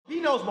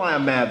knows why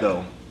I'm mad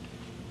though?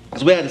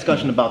 Because we had a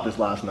discussion about this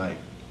last night.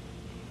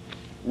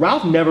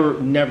 Ralph never,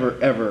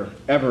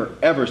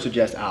 ever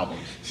suggests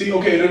albums. See,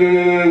 okay,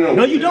 no.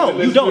 No, you don't.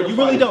 You don't. You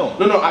really don't.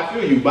 No, I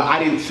feel you, but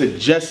I didn't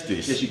suggest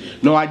this. Yes, you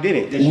did. No, I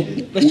didn't. Yes, you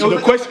did.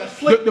 The question,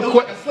 Like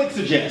a slick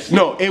suggest.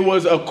 No, it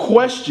was a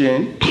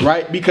question,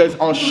 right? Because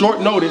on short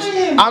notice,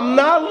 I'm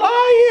not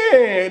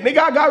lying. Nigga,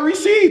 I got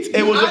receipts.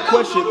 It was a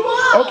question.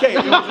 Okay,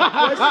 it was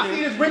a question.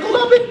 See, it's wrinkled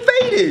up and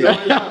faded.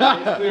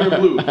 It's clear and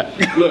blue.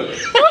 Look,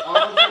 all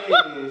I'm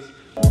saying is.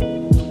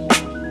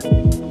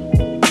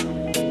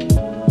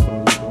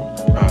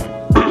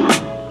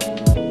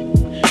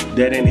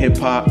 Dead End Hip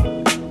Hop,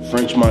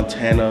 French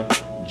Montana,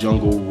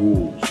 Jungle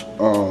Rules.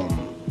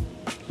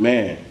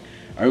 Man,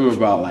 I remember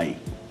about like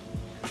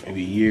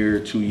maybe a year,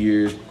 2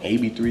 years,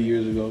 maybe 3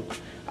 years ago,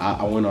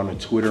 I went on a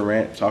Twitter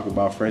rant talking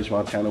about French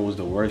Montana was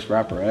the worst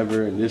rapper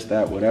ever and this,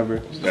 that, whatever.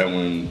 Is that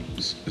when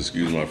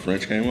Excuse My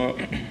French came out?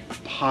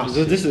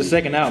 Possibly. This is the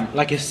second album,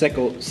 like his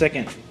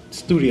second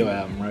studio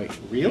album, right?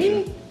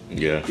 Really?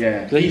 Yeah.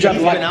 Yeah. So he dropped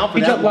a lot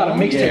of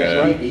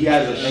mixtapes, right? He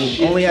has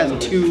He only has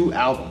 2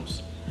 albums.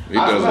 He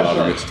does a lot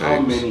of mixtapes. How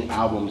mixtapes. many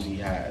albums he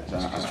has?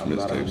 I'm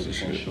not Mixtapes 100% and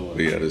shit. sure.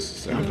 But yeah, this is the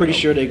second I'm pretty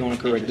album. sure they're gonna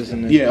correct this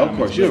in this. Yeah, of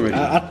course, you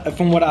already.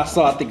 From what I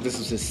saw, I think this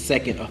was his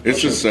second.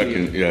 It's his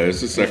second,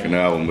 it's his second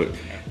album, but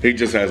he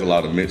just has a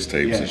lot of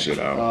mixtapes and shit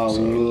out. A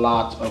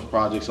lot of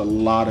projects, a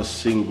lot of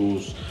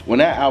singles. When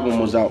that album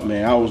was out,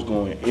 man, I was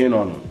going in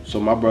on him. So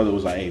my brother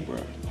was like, "Hey, bro,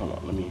 hold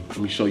on, let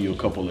me show you a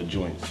couple of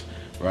joints,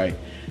 right?"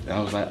 And I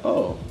was like,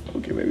 "Oh,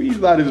 okay, maybe he's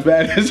not as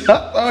bad as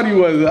I thought he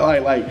was."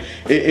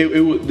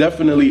 It was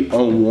definitely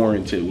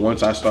unwarranted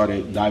once I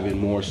started diving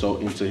more so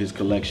into his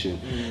collection.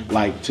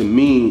 Like, to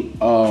me,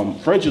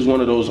 French is one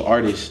of those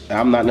artists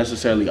I'm not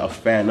necessarily a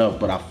fan of,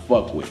 but I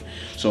fuck with.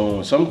 So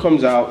when something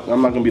comes out,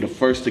 I'm not gonna be the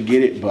first to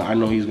get it, but I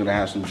know he's gonna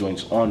have some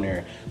joints on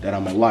there that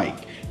I'm gonna like.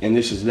 And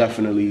this is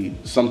definitely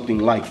something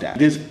like that.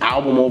 This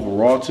album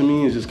overall to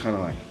me is just kind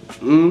of like,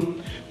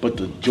 But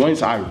the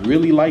joints I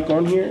really like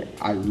on here,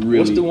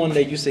 What's the one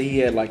that you say he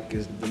had like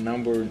is the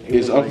number?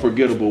 It's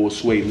Unforgettable with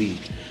Sway Lee.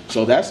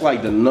 So that's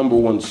like the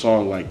 #1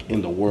 song like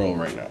in the world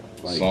right now.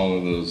 Like, Song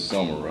of the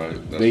summer,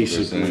 right? That's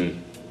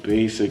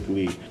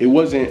basically, it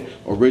wasn't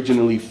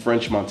originally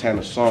French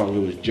Montana song.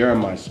 It was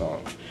Jeremiah's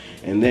song.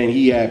 And then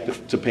he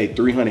had to pay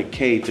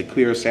 $300K to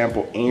clear a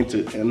sample and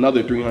to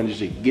another $300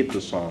 to get the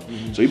song.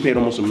 So he paid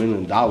almost $1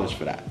 million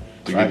for that.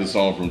 To get the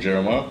song from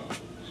Jeremiah?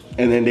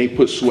 And then they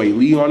put Sway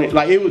Lee on it.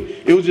 Like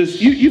it was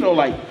just you know,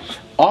 like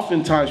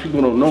oftentimes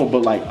people don't know,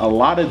 but like a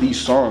lot of these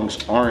songs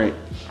aren't,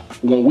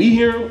 when we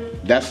hear them,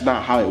 that's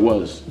not how it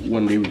was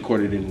when they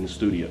recorded it in the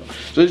studio.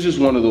 So it's just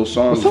one of those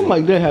songs. But something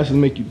like that has to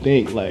make you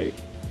think, like,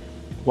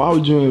 why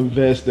would you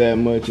invest that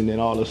much and then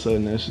all of a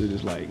sudden that shit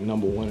is like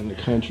 #1 in the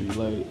country?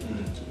 Like,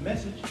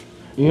 Message.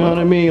 you know what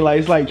I mean? Like,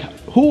 it's like,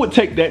 who would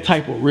take that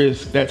type of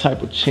risk, that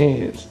type of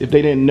chance, if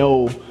they didn't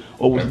know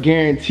or was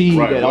guaranteed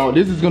that,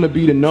 this is gonna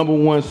be the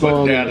 #1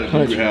 song in the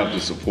country? You have the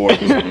support.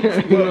 You know what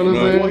I'm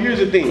saying? Well, here's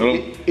the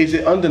thing. Is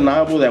it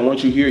undeniable that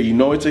once you hear it, you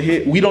know it's a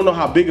hit? We don't know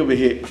how big of a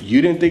hit.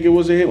 You didn't think it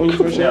was a hit when you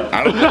first heard it?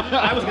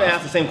 I was gonna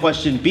ask the same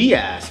question B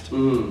asked,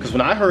 because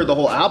when I heard the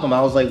whole album,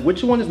 I was like,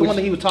 which one is the one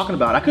that he was talking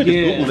about? I could have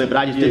just Googled it, but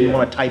I just didn't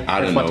want to type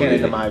French Montana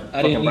into my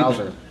fucking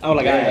browser. I was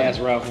like, I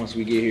asked Ralph once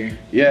we get here.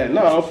 Yeah,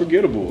 no,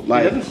 unforgettable.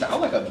 Like, It doesn't sound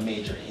like a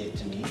major hit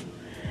to me.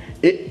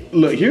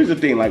 Look, here's the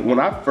thing. Like,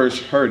 when I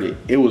first heard it,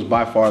 it was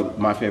by far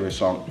my favorite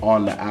song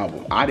on the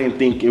album. I didn't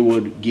think it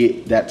would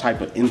get that type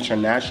of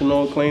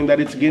international acclaim that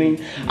it's getting.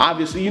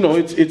 Obviously, you know,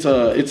 it's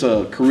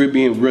a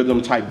Caribbean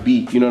rhythm type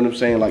beat. You know what I'm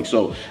saying? Like,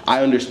 so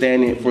I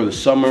understand it for the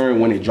summer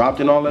and when it dropped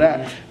and all of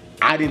that.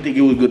 I didn't think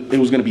it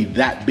was gonna be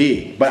that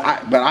big, but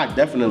I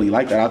definitely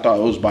like that. I thought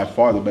it was by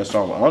far the best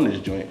song on this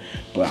joint,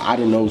 but I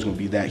didn't know it was gonna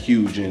be that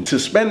huge. And to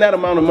spend that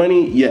amount of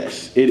money,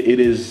 yes, it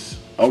is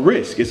a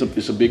risk. It's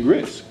a big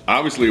risk.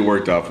 Obviously, it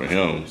worked out for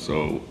him.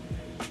 So,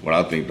 what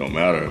I think don't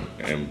matter,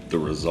 and the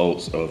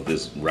results of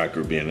this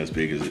record being as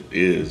big as it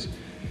is,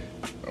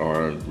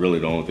 are really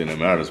the only thing that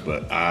matters.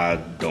 But I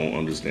don't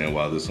understand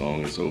why this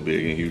song is so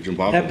big and huge and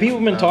popular. Have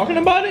people been talking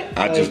about it?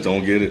 I just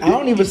don't get it. I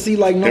don't even see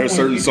like no. There are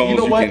certain songs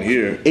you can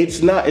hear.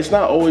 It's not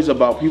always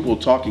about people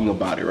talking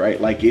about it, right?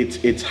 Like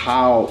it's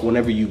how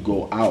whenever you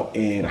go out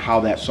and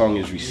how that song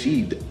is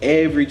received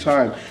every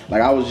time.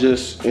 Like, I was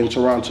just in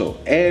Toronto.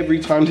 Every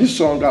time this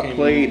song got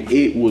played,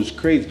 it was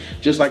crazy.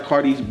 Just like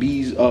Cardi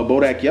B's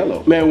Bodak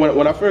Yellow. Man,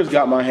 when I first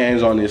got my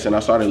hands on this and I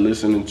started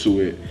listening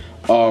to it,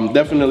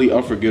 definitely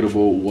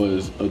Unforgettable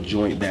was a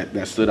joint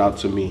that stood out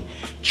to me.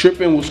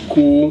 Trippin' was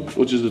cool,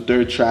 which is the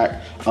 3rd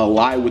track. A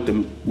Lie with the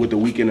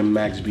Weeknd and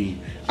Max B.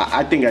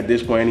 I think at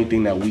this point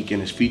anything that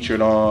Weeknd is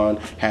featured on,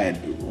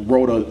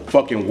 wrote a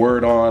fucking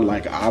word on,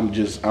 like I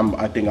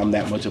think I'm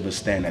that much of a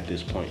stan at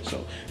this point.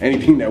 So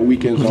anything that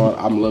Weeknd's on,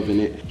 I'm loving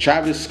it.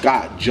 Travis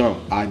Scott Jump,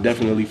 I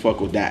definitely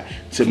fuck with that.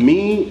 To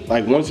me,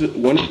 like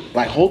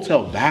like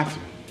Hotel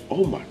Bathroom,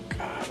 oh my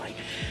god, like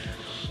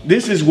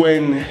this is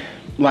when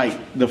like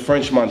the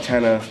French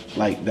Montana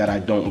like that I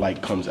don't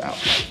like comes out.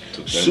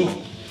 It did.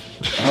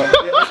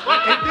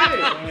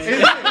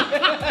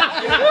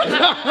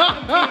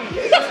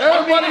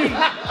 Everybody,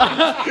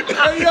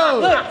 hey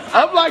yo,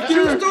 I'm like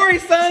you. True story,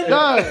 son.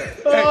 Nah.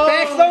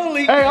 Facts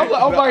only. Hey,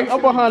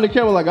 I'm behind the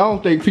camera like I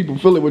don't think people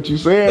feeling what you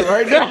saying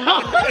right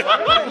now.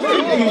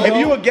 If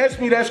you against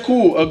me, that's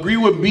cool. Agree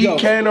with B,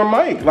 Ken, or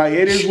Mike. Like,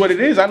 it is what it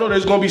is. I know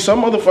there's gonna be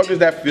some motherfuckers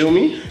that feel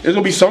me. There's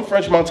gonna be some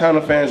French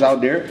Montana fans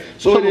out there.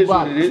 So it is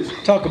what it is.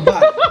 Talk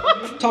about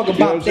it. Talk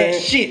about that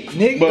shit,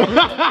 nigga.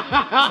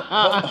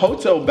 But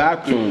hotel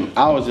bathroom,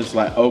 I was just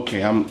like,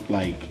 okay, I'm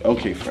like,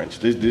 okay, French,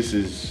 this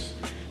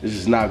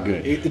is not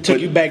good. It took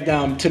you back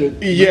down to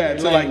the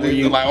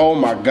like oh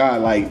my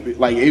god, like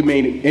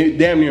it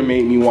damn near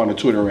made me want to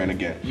Twitter rant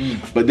again.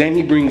 But then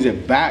he brings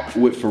it back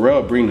with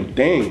Pharrell, bring the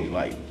thing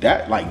like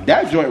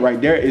that joint right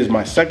there is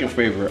my second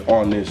favorite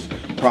on this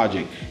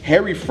project.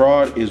 Harry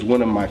Fraud is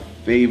one of my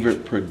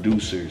favorite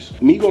producers.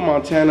 Migo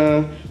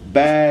Montana,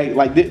 Bag,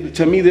 like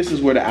to me this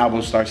is where the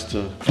album starts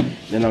to.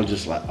 Then I'm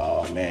just like,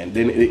 oh man.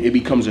 Then it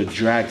becomes a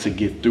drag to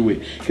get through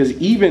it. Cause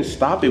even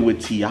Stop It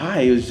with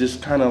T.I. is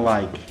just kind of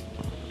like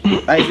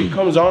if it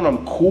comes on,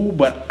 I'm cool,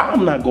 but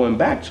I'm not going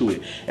back to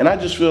it. And I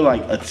just feel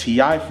like a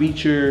T.I.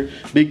 feature,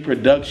 big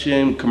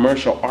production,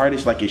 commercial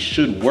artist, like it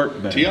should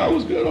work better. T.I.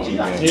 was good on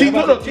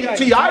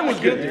T.I. was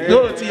good.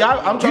 No, T.I.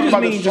 I'm talking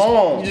about the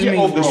song.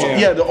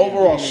 The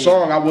overall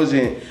song, I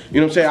wasn't, you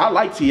know what I'm saying? I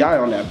like T.I.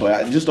 on that,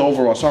 but just the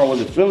overall song, I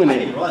wasn't feeling it. I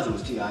didn't realize it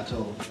was T.I.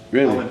 till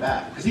really? I went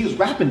back. Because he was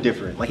rapping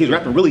different. Like he was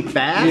rapping really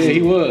fast. Yeah,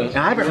 he was. And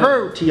I haven't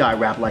heard T.I.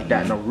 rap like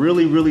that in a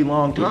really, really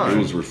long time.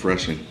 It was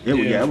refreshing.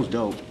 It was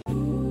dope.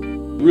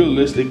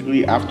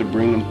 Realistically, after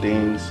bringing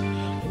things,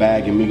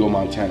 Bag and Migo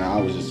Montana, I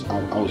was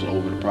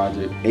over the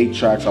project. 8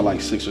 tracks, I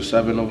like 6 or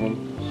 7 of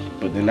them,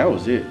 but then that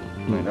was it.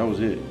 Like, that was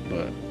it.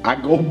 But I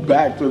go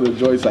back to the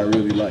joints I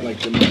really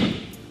like.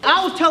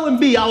 I was telling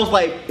B, I was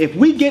like, if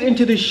we get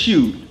into this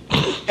shoot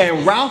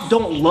and Ralph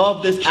don't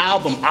love this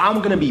album,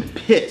 I'm gonna be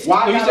pissed.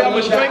 Why you say I'm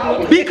a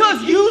strike?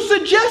 Because you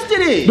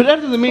suggested it. But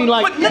that doesn't mean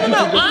like. But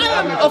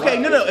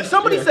no. If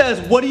somebody says,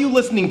 "What are you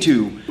listening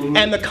to?"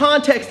 and the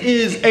context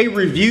is a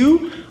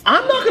review,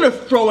 I'm not gonna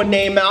throw a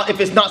name out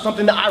if it's not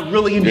something that I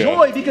really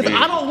enjoy because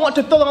I don't want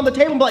to throw it on the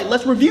table and be like,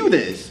 "Let's review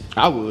this."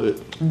 I would.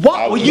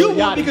 What? Well, you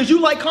would because you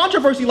like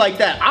controversy like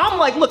that. I'm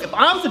like, look, if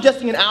I'm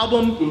suggesting an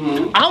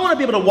album, I want to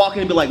be able to walk in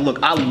and be like,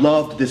 look, I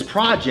loved this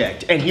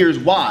project, and here's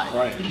why.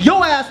 Right.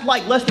 Your ass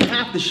like less than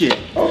half the shit.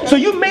 Okay. So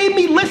you made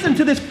me listen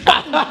to this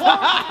fucking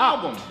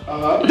album.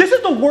 This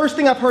is the worst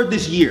thing I've heard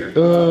this year.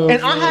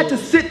 And I had to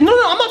sit, no,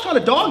 I'm not trying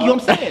to dog you, I'm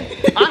saying.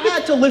 I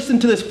had to listen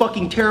to this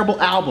fucking terrible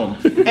album.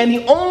 And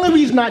the only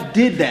reason I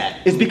did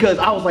that is because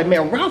I was like,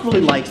 man, Ralph really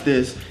likes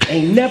this,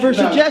 and he never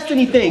suggests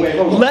anything.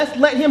 Let's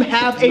let him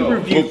have a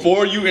review.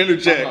 Before you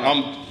interject,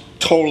 I'm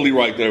totally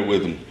right there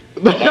with him.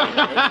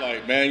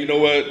 Like, man, you know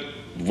what?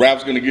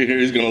 Rap's gonna get here,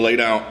 he's gonna lay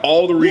down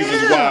all the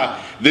reasons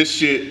why this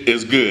shit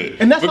is good.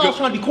 And that's why I was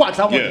trying to be quiet, because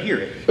I wanted to hear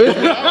it.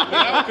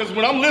 Because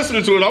when I'm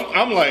listening to it,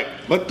 I'm like,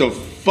 what the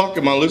fuck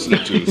am I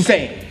listening to?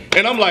 Same.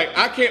 And I'm like,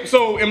 I can't,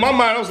 so in my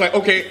mind, I was like,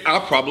 okay, I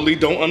probably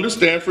don't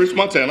understand French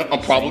Montana. I'm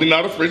probably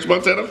not a French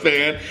Montana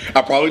fan.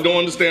 I probably don't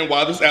understand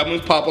why this album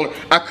is popular.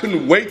 I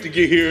couldn't wait to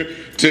get here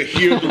to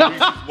hear the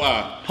reasons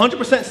why.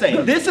 100%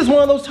 same. This is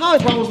one of those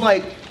times where I was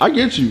like, I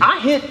get you.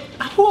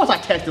 Who was I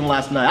texting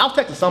last night? I was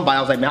texting somebody, I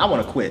was like, man, I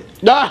want to quit.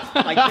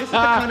 Like, this is the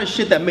kind of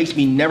shit that makes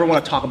me never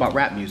want to talk about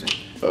rap music.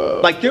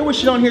 Like, there was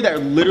shit on here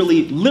that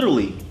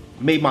literally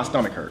made my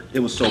stomach hurt. It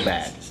was so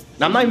bad.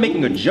 And I'm not even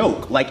making a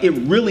joke. Like, it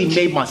really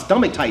made my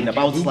stomach tighten up.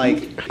 I was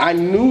like, I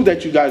knew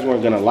that you guys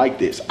weren't gonna like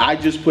this. I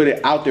just put it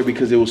out there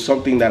because it was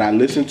something that I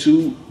listened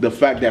to. The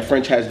fact that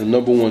French has the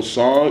 #1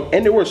 song,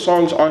 and there were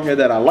songs on here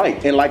that I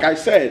liked. And like I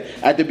said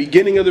at the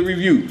beginning of the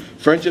review,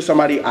 French is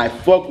somebody I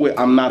fuck with,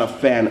 I'm not a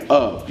fan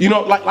of. You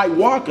know, like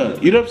Walker,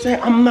 you know what I'm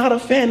saying? I'm not a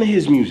fan of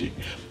his music,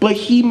 but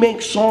he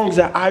makes songs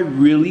that I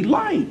really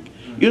like.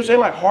 You know what I'm saying?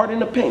 Like Hard in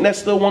the Paint, that's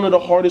still one of the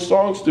hardest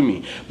songs to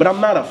me. But I'm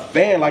not a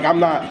fan, like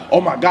I'm not,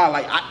 oh my God,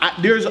 like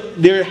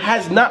there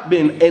has not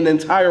been an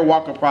entire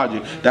Walker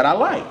project that I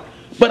like.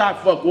 But I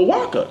fuck with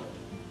Walker.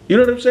 You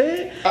know what I'm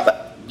saying?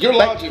 Your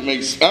logic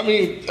makes, I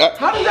mean.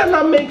 How does that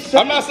not make sense?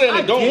 I'm not saying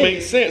it don't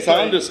make sense,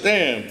 I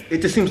understand. It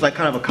just seems like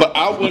kind of a But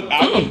I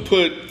would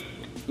put,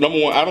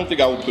 #1, I don't think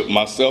I would put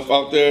myself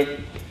out there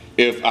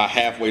if I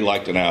halfway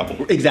liked an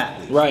album.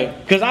 Exactly. Right.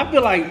 Because I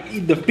feel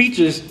like the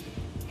features,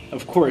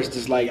 of course,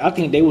 just like I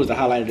think they was the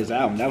highlight of this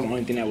album. That was the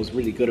only thing that was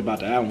really good about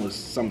the album was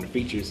some of the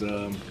features.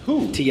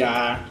 Who?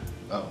 T.I.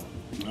 Oh.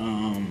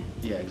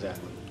 Yeah,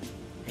 exactly.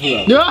 Who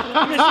else?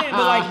 I'm just saying,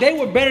 but like they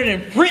were better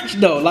than French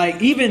though. Like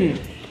even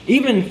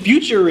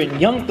Future and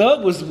Young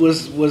Thug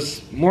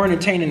was more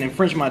entertaining than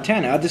French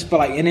Montana. I just feel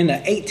like, and in the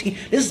 18,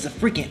 this is a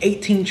freaking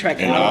 18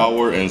 track album. An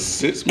hour and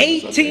 6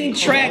 minutes. 18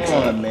 tracks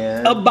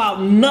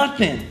about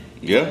nothing.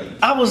 Yeah.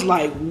 I was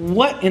like,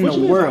 what in the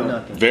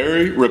world?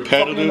 Very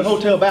repetitive. Fucking in the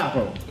hotel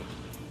bathroom.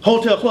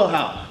 Hotel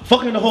clubhouse.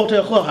 Fucking in the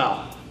hotel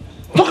clubhouse.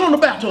 Fucking on the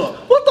bathtub.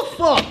 What the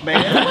fuck,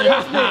 man? What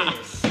is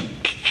this?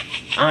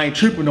 I ain't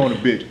tripping on a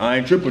bitch. I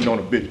ain't tripping on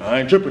a bitch. I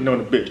ain't tripping on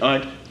a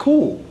bitch.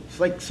 Cool. It's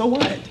like, so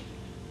what?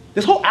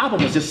 This whole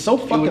album was just so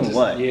fucking just,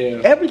 what? yeah.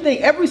 Everything,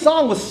 every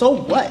song was so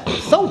what?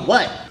 So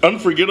what?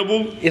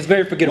 Unforgettable. It's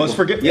very forgettable. Was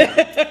forget? Yeah.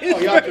 Oh,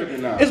 y'all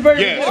tripping now. It's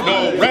very Yes,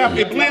 no, rap,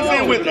 it blends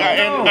in with, and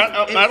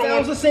I It don't sounds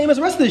want the same as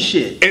the rest of this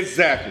shit.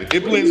 exactly.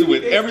 It blends in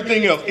with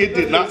everything else. It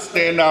did not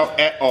stand out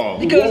at all.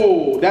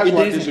 Whoa, that's it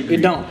why I doesn't- disagree.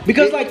 It don't.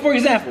 Because like for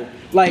example,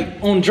 like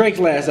on Drake's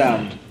last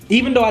album,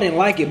 even though I didn't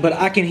like it, but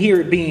I can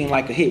hear it being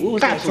like a hit. What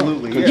was that song?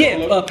 Absolutely,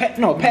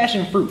 Yeah,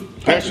 Passion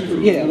Fruit. Passion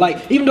Fruit. Yeah,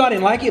 like even though I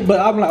didn't like it, but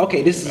I'm like,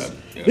 okay, this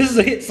is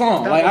a hit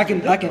song. Like I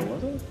can.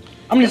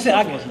 I'm just saying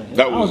I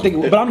don't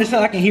think, but I'm just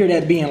saying I can hear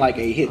that being like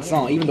a hit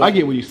song. Even though I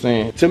get what you're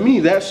saying. To me,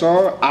 that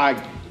song, I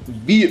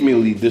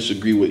vehemently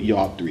disagree with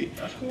y'all three.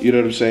 You know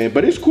what I'm saying?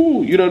 But it's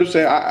cool. You know what I'm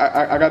saying?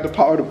 I got the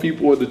power of the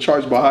people and the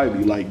charts behind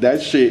me. Like,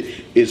 that shit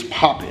is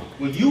popping.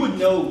 Well, you would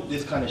know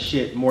this kind of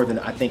shit more than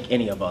I think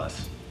any of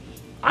us.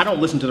 I don't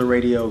listen to the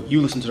radio,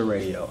 you listen to the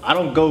radio. I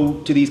don't go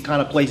to these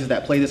kind of places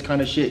that play this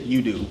kind of shit,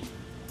 you do.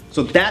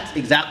 So that's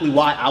exactly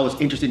why I was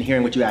interested in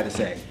hearing what you had to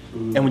say.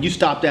 And when you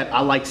stopped at,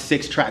 I like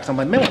 6 tracks, I'm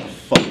like, man, what the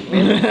fuck,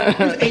 man?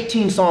 There's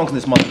 18 songs in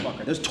this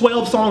motherfucker. There's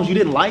 12 songs you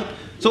didn't like.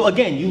 So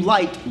again, you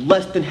liked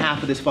less than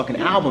half of this fucking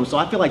album, so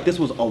I feel like this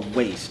was a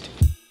waste.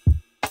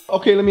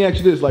 Okay, let me ask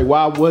you this: like,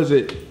 why was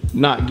it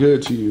not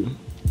good to you?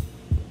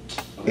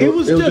 It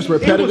was just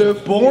repetitive? It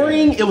was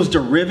boring, it was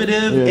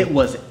derivative, Yeah. it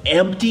was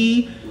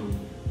empty.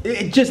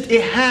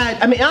 It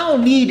had, I mean, I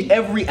don't need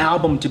every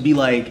album to be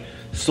like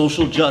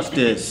social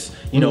justice,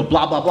 you know,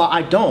 blah, blah, blah.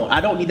 I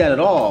don't need that at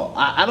all.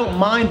 I don't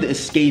mind the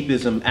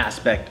escapism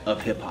aspect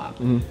of hip hop.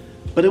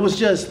 But it was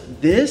just,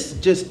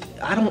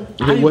 I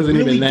wasn't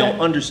really even that.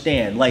 don't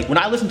understand. Like when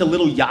I listen to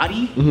Lil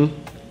Yachty,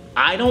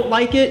 I don't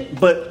like it,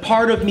 but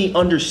part of me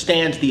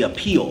understands the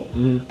appeal.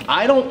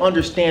 I don't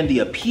understand the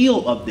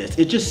appeal of this.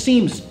 It just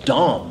seems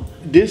dumb.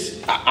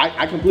 This,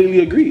 I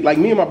completely agree. Like,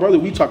 me and my brother,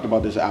 we talked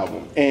about this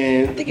album.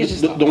 And I think it's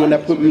just the one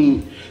that put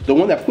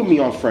me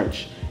on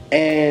French.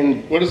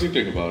 And What does he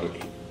think about it?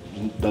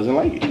 doesn't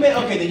like it. Man,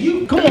 okay, then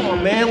you, come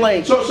on, man,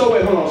 like. So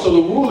wait, hold on. So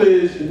the rule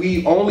is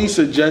we only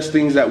suggest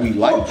things that we Or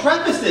like.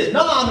 preface it.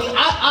 No, I mean,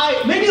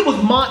 I maybe it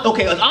was mine.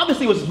 Okay,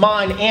 obviously it was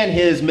mine and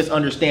his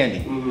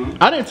misunderstanding.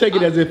 I didn't take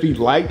it as if he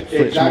liked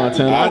French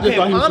Exactly. Montana. I just Okay,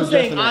 thought he was I'm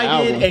saying suggesting an I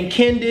album. did and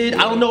Ken did.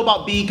 I don't know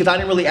about B because I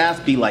didn't really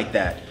ask B like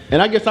that.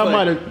 And I guess I But-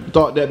 might have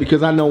thought that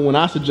because I know when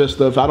I suggest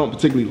stuff, I don't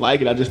particularly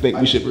like it. I just think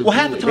we should review Well,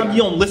 half the it. time you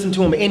don't listen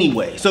to him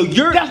anyway. So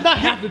you're. That's not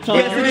half the time.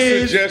 Yes, it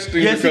is.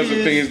 Suggesting Yes, because it of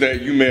is. things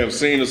that you may have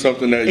seen or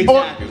something that you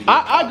Exactly. think is-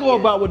 I go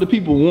about what the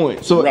people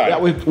want. So Right.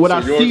 that way, what So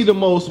I yours- see the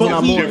most when But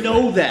I'm we on.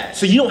 know that,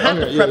 so you don't have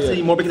Okay, to yeah, preface yeah. it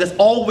anymore because that's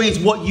always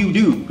what you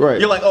do. Right.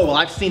 You're like, oh well,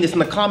 I've seen this in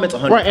the comments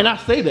 100. Right, and I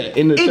say that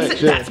in the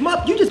text. That's my.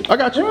 You just. I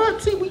got you.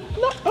 Bruh, see,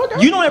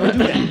 you don't ever do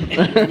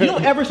that. You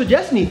don't ever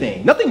suggest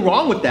anything. Nothing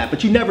wrong with that,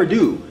 but you never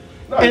do.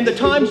 And the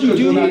times you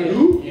When I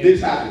do, do,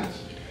 this happens.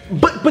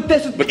 but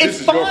this But it's this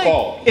is fine. your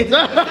fault. It's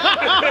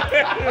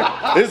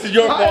This is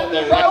your fault.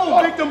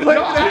 No, victim blame.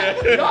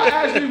 Y'all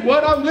asked me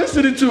what I'm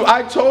listening to.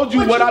 I told you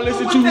But what you I know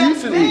listened what to that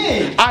recently.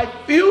 meant. I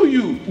feel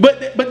you, but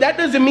that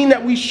doesn't mean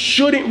that we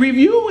shouldn't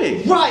review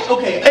it. right.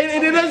 Okay.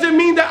 And it doesn't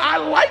mean that I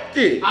liked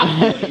it.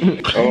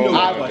 Oh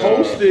I my God.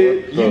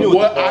 posted You knew what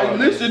what the I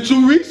listened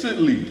to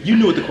recently. You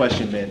knew what the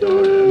question meant.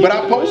 But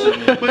I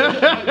posted,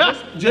 but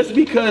just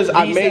because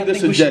I These made I the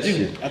think we should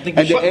suggestion, do. I think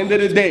we at the should. end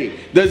of the day,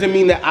 doesn't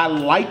mean that I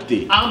liked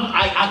it.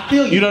 I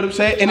feel you. You know what I'm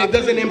saying? And it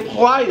doesn't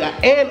imply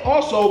that. And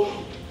also,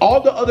 all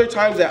the other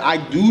times that I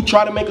do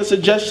try to make a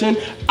suggestion,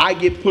 I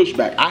get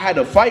pushback. I had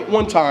to fight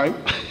one time.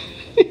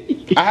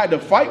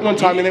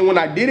 And then when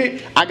I did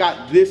it, I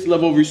got this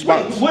level of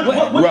response. What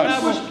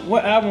Russ.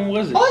 What album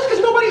was it? Oh, it's because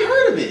nobody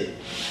heard of it.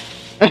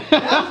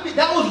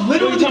 That was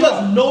literally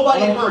because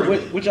nobody heard of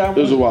it. Which It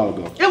album? was a while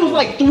ago. It was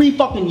like 3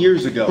 fucking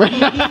years ago. He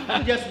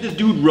suggested this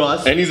dude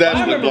Russ. And he's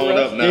actually remember blowing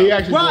Russ. up Yeah, he now.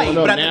 actually Right, blowing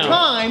but up at now. the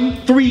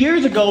time, 3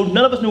 years ago,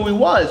 none of us knew who he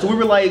was. So we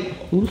were like,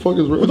 Who the fuck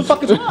is Russ? who the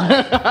fuck is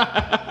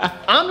Russ?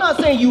 I'm not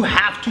saying you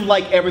have to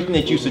like everything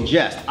that you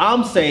suggest.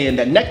 I'm saying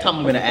that next time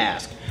I'm gonna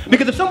ask.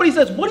 Because if somebody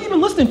says, what have you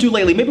been listening to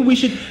lately? Maybe we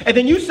should, and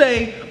then you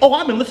say, oh,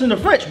 I've been listening to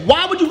French.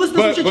 Why would you listen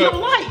to some shit you don't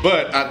like?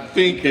 But I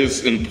think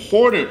it's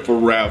important for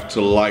Ralph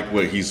to like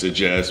what he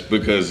suggests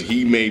because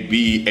he may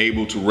be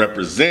able to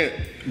represent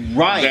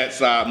Right. that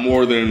side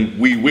more than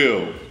we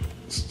will.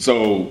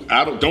 So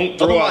I don't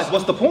throw Otherwise, out.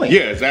 what's the point?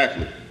 Yeah,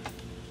 exactly.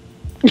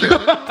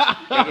 That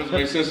doesn't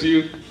make sense to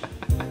you.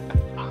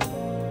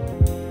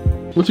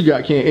 What you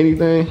got, Ken?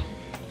 Anything?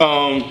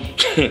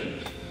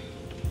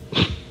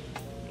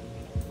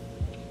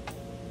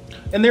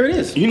 And there it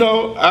is. You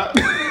know, I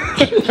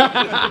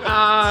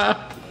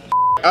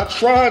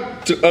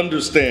tried to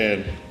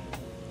understand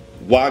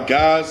why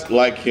guys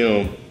like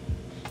him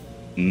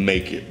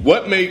make it.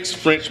 What makes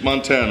French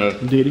Montana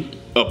Diddy?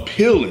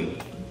 appealing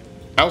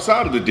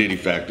outside of the Diddy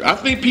factor? I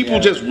think people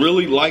just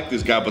really like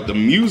this guy, but the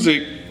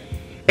music,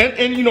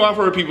 and you know, I've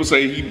heard people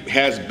say he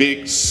has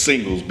big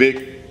singles,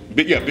 big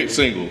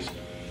singles.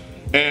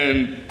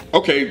 And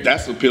okay,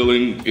 that's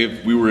appealing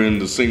if we were in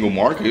the single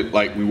market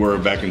like we were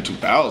back in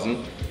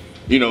 2000.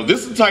 You know,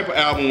 this is the type of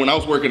album when I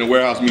was working in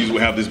warehouse music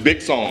would have this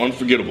big song,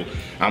 Unforgettable.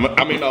 I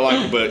may not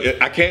like it, but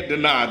I can't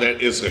deny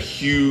that it's a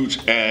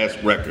huge ass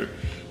record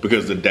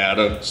because the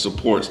data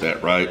supports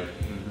that, right?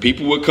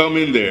 People would come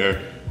in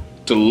there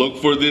to look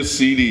for this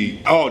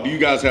CD. Oh, do you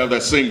guys have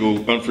that single,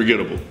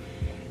 Unforgettable?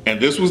 And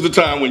this was the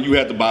time when you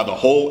had to buy the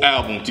whole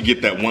album to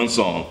get that one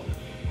song.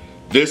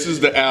 This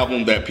is the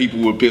album that people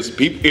would piss.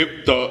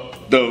 The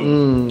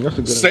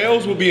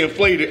sales would be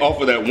inflated off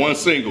of that one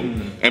single,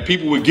 and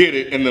people would get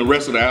it, and the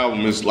rest of the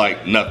album is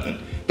like nothing.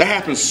 That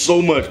happened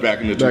so much back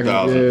in the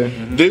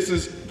 2000s. This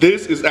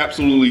is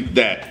absolutely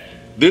that.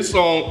 This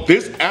song,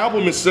 this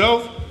album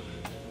itself,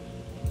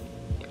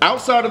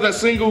 outside of that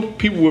single,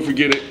 people will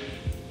forget it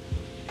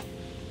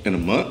in a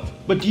month.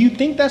 But do you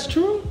think that's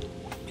true?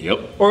 Yep.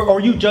 Or are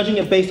you judging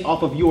it based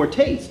off of your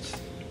tastes?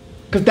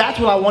 Because that's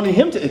what I wanted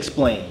him to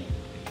explain.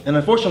 And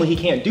unfortunately, he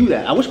can't do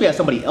that. I wish we had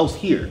somebody else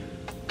here.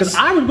 Because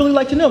I would really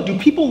like to know, do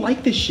people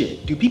like this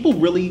shit? Do people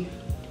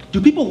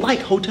like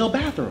Hotel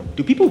Bathroom?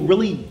 Do people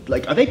really,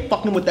 like, are they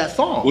fucking with that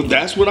song? Well,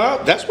 that's what I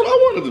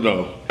wanted to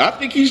know. I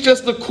think he's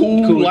just a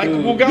cool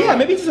likable guy. Yeah,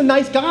 maybe he's a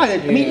nice guy. I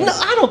mean, no,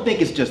 I don't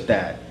think it's just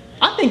that.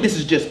 I think this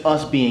is just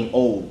us being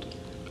old.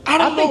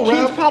 I think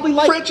kids probably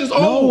like French is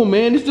old. No,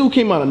 man, this dude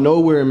came out of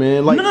nowhere,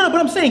 man. Like, no, but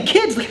I'm saying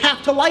kids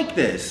have to like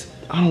this.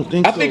 I don't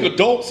think so. I think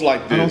adults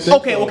like this.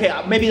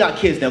 Okay, maybe not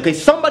kids then. Okay,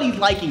 somebody's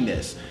liking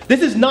this.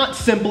 This is not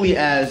simply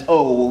as,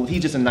 oh, well,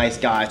 he's just a nice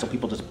guy, so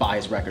people just buy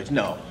his records.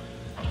 No.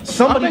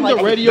 Somebody I think like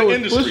the radio the is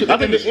industry. pushing. I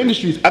think the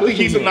industry's pushing. I think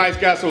he's a nice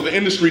guy, so the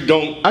industry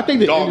don't I think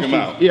the dog him industry-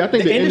 out. Yeah, I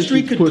think the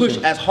industry could push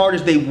pushing. as hard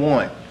as they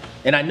want.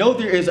 And I know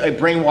there is a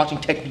brainwashing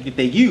technique that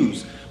they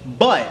use,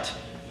 but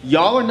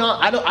y'all are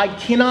not, I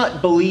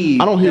cannot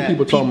believe I don't hear that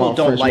people talking about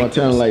don't French like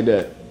Montana this. like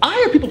that. I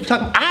hear people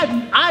talking,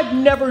 I've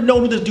never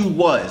known who this dude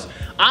was.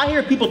 I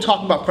hear people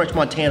talking about French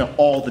Montana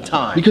all the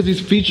time. Because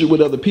he's featured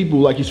with other people,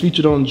 like he's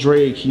featured on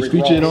Drake, he's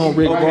featured on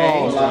Rick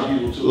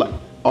Ross. Like,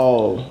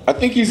 I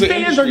think he's an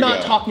fans industry are not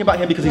guy. talking about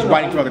him because he's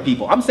writing for other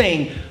people. I'm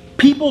saying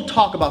people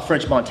talk about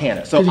French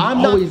Montana. So he's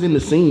I'm not always in the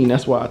scene.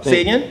 That's why I think.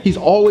 Say again? He's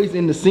always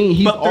in the scene.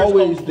 He's But there's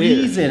always a there.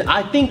 reason.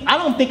 I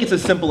don't think it's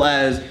as simple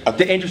as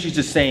the industry's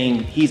just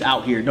saying he's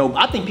out here. No,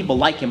 I think people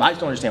like him. I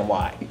just don't understand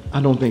why.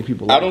 I don't think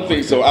people. I don't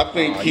think so. I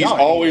think he's y'all-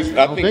 always.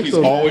 I think think he's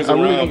so, man. always I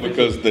really around don't think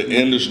because the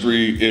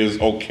industry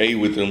is okay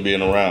with him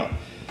being around.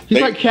 He's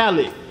They- like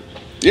Khaled.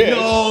 Yeah.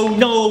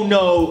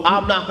 No.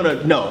 I'm not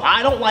gonna. No,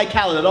 I don't like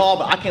Khaled at all.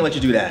 But I can't let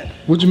you do that.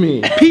 What you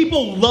mean?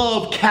 People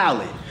love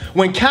Khaled.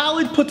 When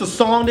Khaled puts a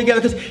song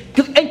together,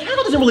 and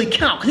Khaled doesn't really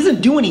count because he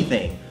doesn't do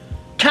anything.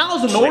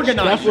 Khaled's an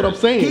organizer. That's what I'm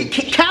saying.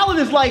 Khaled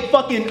is like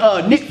fucking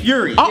Nick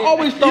Fury. I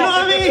always thought. You know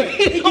what I mean?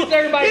 He gets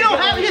everybody He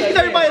gets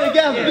everybody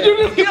together. Did you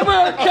just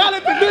compare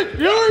Khaled to Nick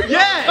Fury?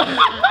 Yeah.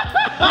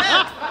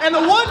 And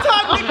the one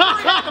time Nick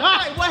Fury had to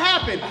fight, what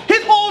happened?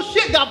 His whole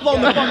shit got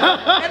blown the fuck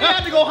up, and he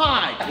had to go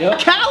hide. Yep.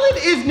 Khaled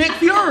is Nick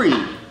Fury.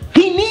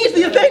 He needs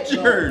the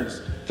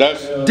Avengers.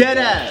 That's Dead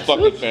ass.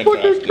 fucking Fucking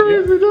fantastic.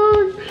 crazy,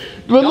 dog.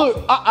 But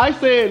look, I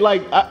said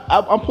like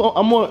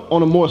I'm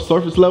on a more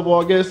surface level,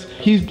 I guess.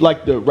 He's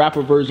like the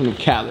rapper version of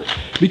Khaled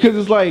because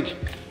it's like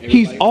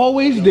he's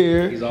always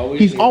there.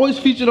 He's always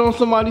featured on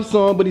somebody's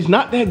song, but he's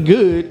not that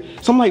good.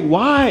 So I'm like,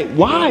 why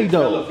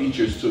though? Hella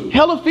features too.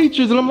 Hella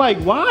features, and I'm like,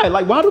 why?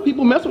 Like, why do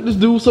people mess with this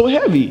dude so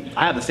heavy?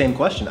 I have the same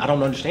question. I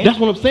don't understand. That's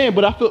what I'm saying.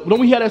 But I feel, don't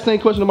we have that same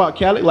question about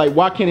Khaled? Like,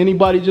 why can't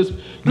anybody just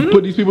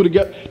put these people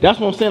together? That's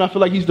what I'm saying. I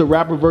feel like he's the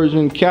rapper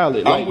version of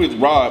Khaled. I'm Like, with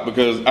Rod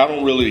because I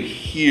don't really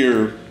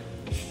hear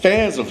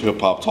fans of hip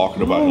hop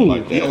talking about him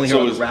like that. You only hear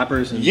it's- other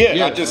rappers and-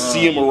 yeah, I just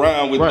see him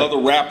around with Right. other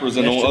rappers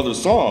and on other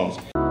songs.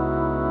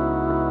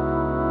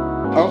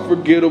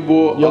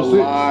 Unforgettable, Yo, A six.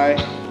 Lie.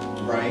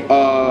 Right.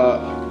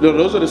 No,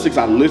 those are the 6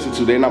 I listen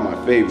to. They're not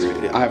my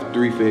favorite. I have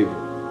 3 favorites.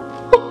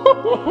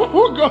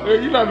 go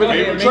ahead. You're not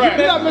making Favorite track.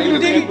 You're not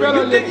making this better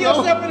on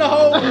yourself. in the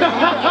hole.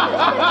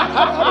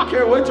 I don't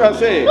care what y'all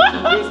say.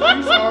 There's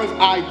 3 songs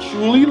I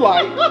truly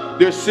like.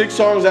 There's 6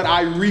 songs that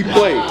I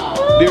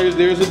replay.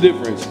 There's a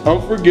difference.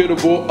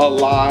 Unforgettable, A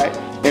Lie,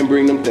 and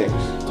Bring Them Things.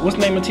 What's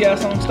the name of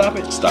T.I.'s song? Stop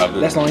It? Stop It.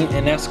 That's only,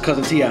 and that's because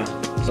of T.I.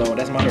 So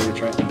that's my favorite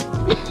track.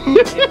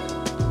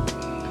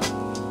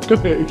 Go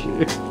ahead,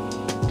 kid.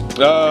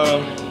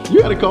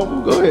 You had a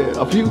couple. Go ahead.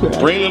 A few.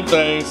 Bring Them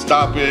Things,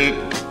 Stop It,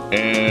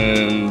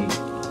 and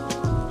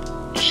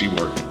She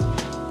Working.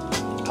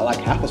 I like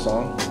half a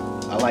song.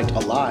 I liked A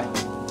Lie.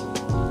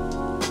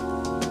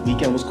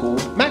 Weekend was cool.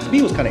 Max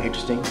B was kind of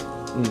interesting.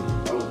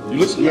 You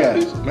listen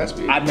to Max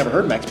B? I've never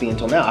heard Max B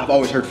until now. I've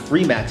always heard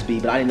Free Max B,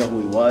 but I didn't know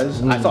who he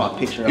was. I saw a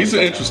picture. And He's I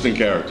an was like, interesting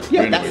character.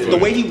 Yeah, Anyway, that's go the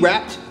ahead. way he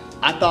rapped.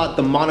 I thought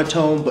the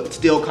monotone but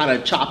still kind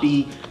of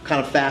choppy, kind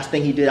of fast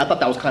thing he did. I thought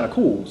that was kind of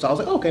cool. So I was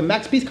like, okay,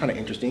 Max B's kind of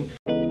interesting.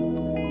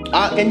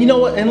 And you know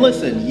what? And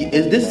listen,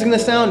 this is gonna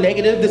sound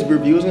negative. This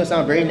review is gonna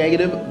sound very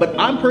negative. But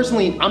I'm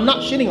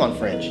not shitting on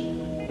French.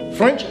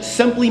 French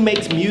simply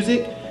makes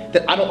music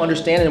that I don't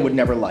understand and would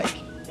never like.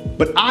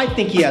 But I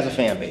think he has a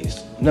fan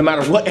base, no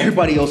matter what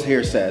everybody else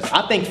here says.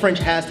 I think French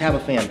has to have a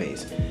fan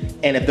base.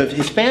 And if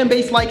his fan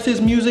base likes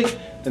his music,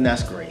 then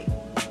that's great.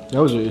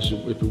 That was your issue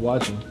if you're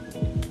watching.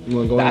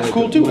 That's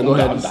cool too. Go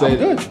ahead and say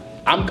good.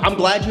 I'm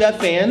glad you have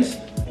fans.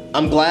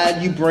 I'm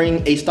glad you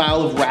bring a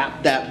style of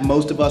rap that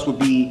most of us would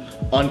be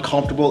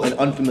uncomfortable and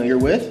unfamiliar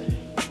with.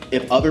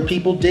 If other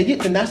people dig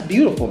it, then that's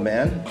beautiful,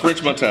 man.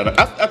 French Montana.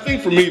 I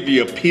think for me, the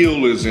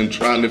appeal is in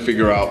trying to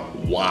figure out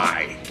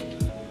why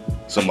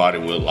somebody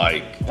would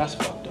like. That's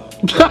fucked up.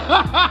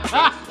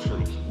 That's the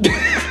truth.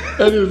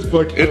 That is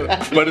fucked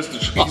up. But it's the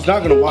truth. He's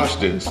not gonna watch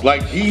this.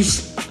 Like,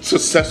 he's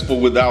successful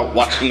without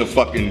watching a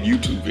fucking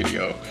YouTube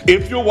video.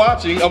 If you're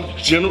watching, I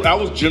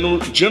was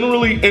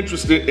generally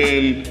interested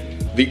in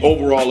the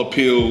overall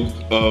appeal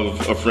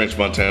of French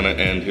Montana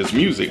and his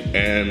music,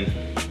 and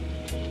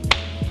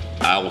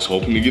I was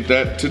hoping to get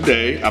that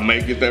today. I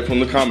may get that from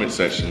the comment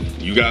section.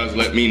 You guys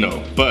let me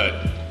know.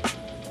 But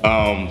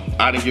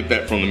I didn't get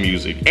that from the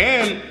music.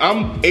 And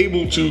I'm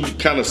able to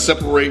kind of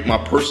separate my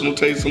personal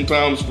taste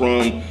sometimes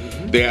from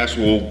the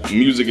actual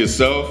music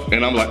itself.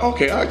 And I'm like,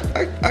 okay,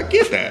 I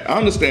get that. I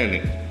understand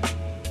it.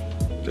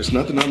 There's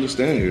nothing to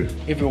understand here.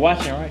 If you're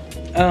watching, right?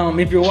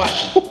 If you're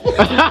watching.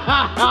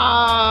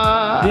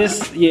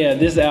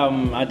 This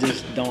album, I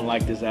just don't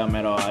like this album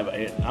at all.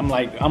 I'm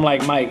like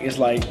Mike. It's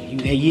like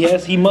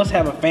he must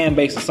have a fan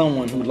base of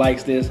someone who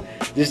likes this.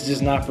 This is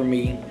just not for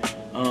me.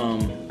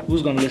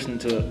 Who's gonna listen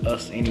to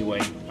us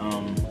anyway?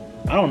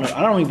 I don't know.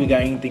 I don't even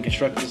got anything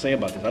constructive to say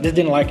about this. I just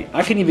didn't like it.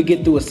 I couldn't even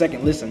get through a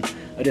second listen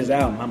of this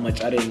album. How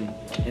much I didn't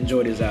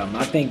enjoy this album.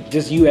 I think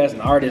just you as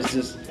an artist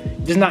just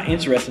not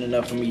interesting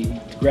enough for me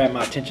to grab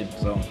my attention.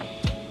 So,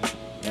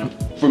 yeah.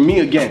 For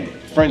me, again,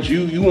 French,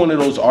 you one of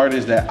those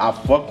artists that I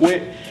fuck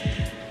with.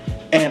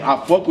 And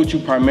I fuck with you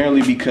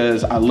primarily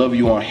because I love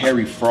you on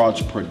Harry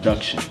Fraud's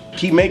production.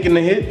 Keep making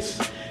the hits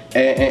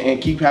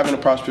and keep having a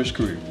prosperous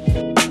career.